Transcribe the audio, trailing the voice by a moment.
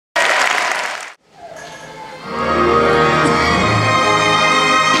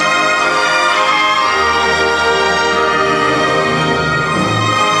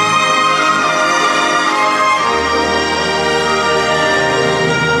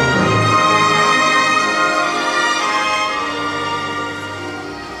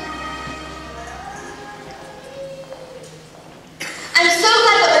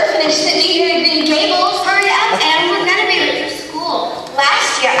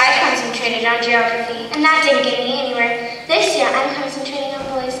concentrated on geography, and that didn't get me anywhere. This year, I'm concentrating on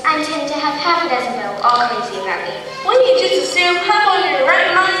boys. I intend to have half a dozen though, all crazy about me. When you just assume I'm on your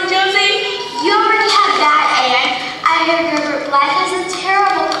right mind, Josie? You already have that, Anne. I heard Gilbert Blythe has a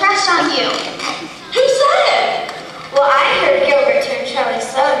terrible crush on you. Who said it? Well, I heard Gilbert turned Charlie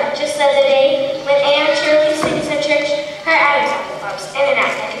Sloan just the other day when Anne Shirley sings at church her Adam's apple bumps and an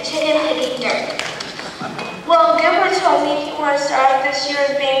act like a chicken picking dirt. Well, Gilbert told me he wanted to start off this year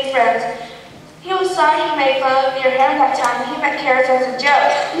as being friends. He was sorry he made fun of your hair that time. He meant carrots as a joke.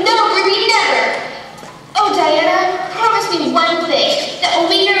 No, Ruby, never! Oh, Diana, promise me one thing, that when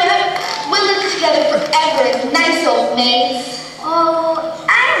we grow up, we'll live together forever as nice old maids. Oh,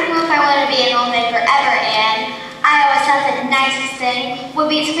 I don't know if I want to be an old maid forever, Anne. I always thought the nicest thing would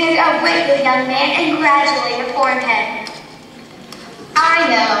be to marry a regular young man and gradually reform him. I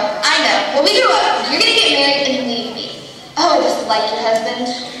know. When we grow up, you're going to get married and leave me. Oh, I just like your husband.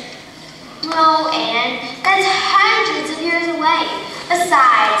 No, Anne, that's hundreds of years away.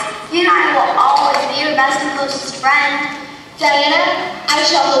 Besides, you and I will always be your best and closest friend. Diana, I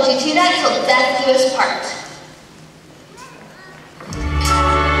shall hold you to that till death do us part.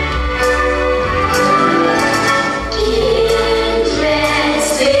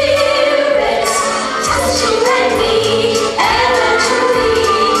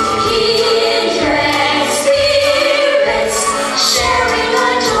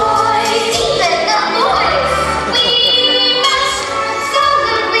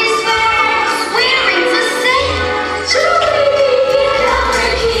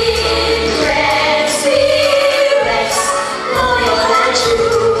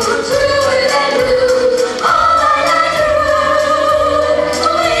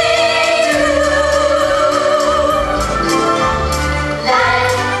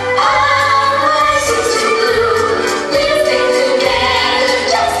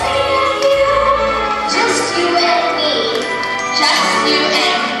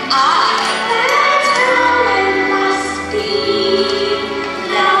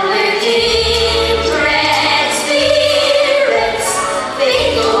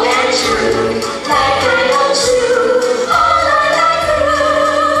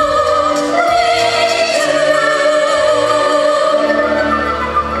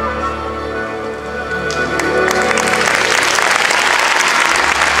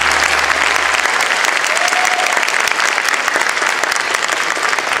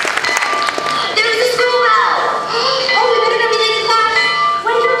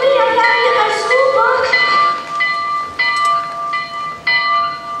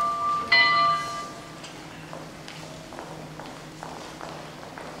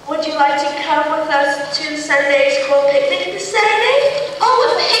 Would you like to come with us to Sunday school picnic this Saturday? Oh,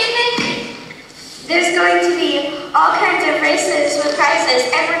 a picnic? There's going to be all kinds of races with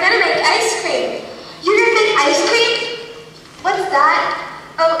prizes, and we're going to make ice cream. You're going to make ice cream? What's that?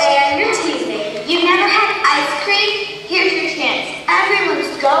 Oh, Anne, you're teasing. You've never had ice cream? Here's your chance.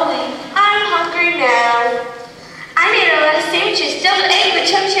 Everyone's going. I'm hungry now. I made a lot of sandwiches, deviled egg with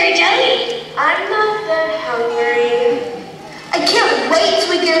chopped cherry jelly. I'm not that hungry. I can't wait till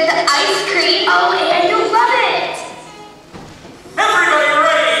we get the ice cream. Oh, Anne, you'll love it. Everybody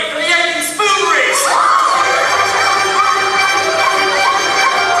ready for the Yankee spoon race?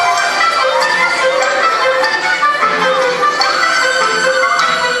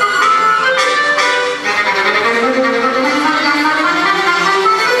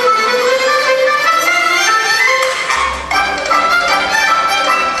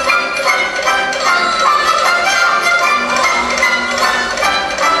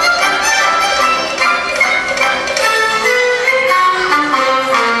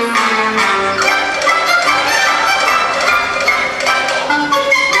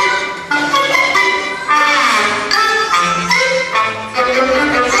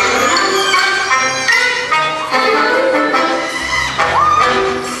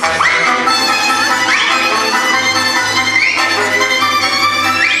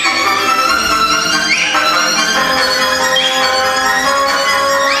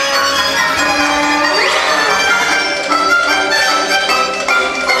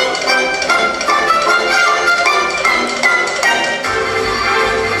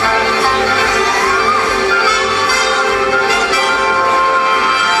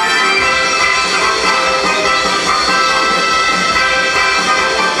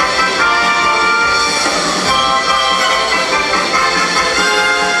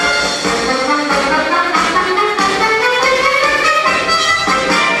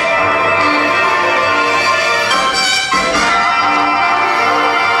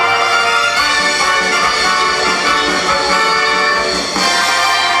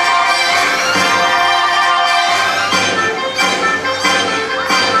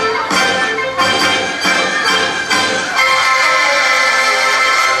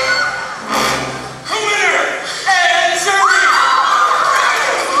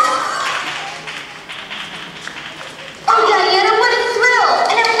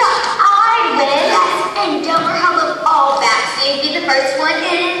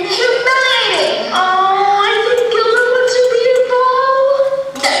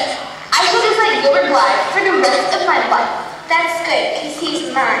 the rest of my life. That's good, because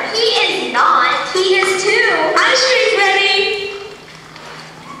he's mine. He is not. He is too. Ice cream ready.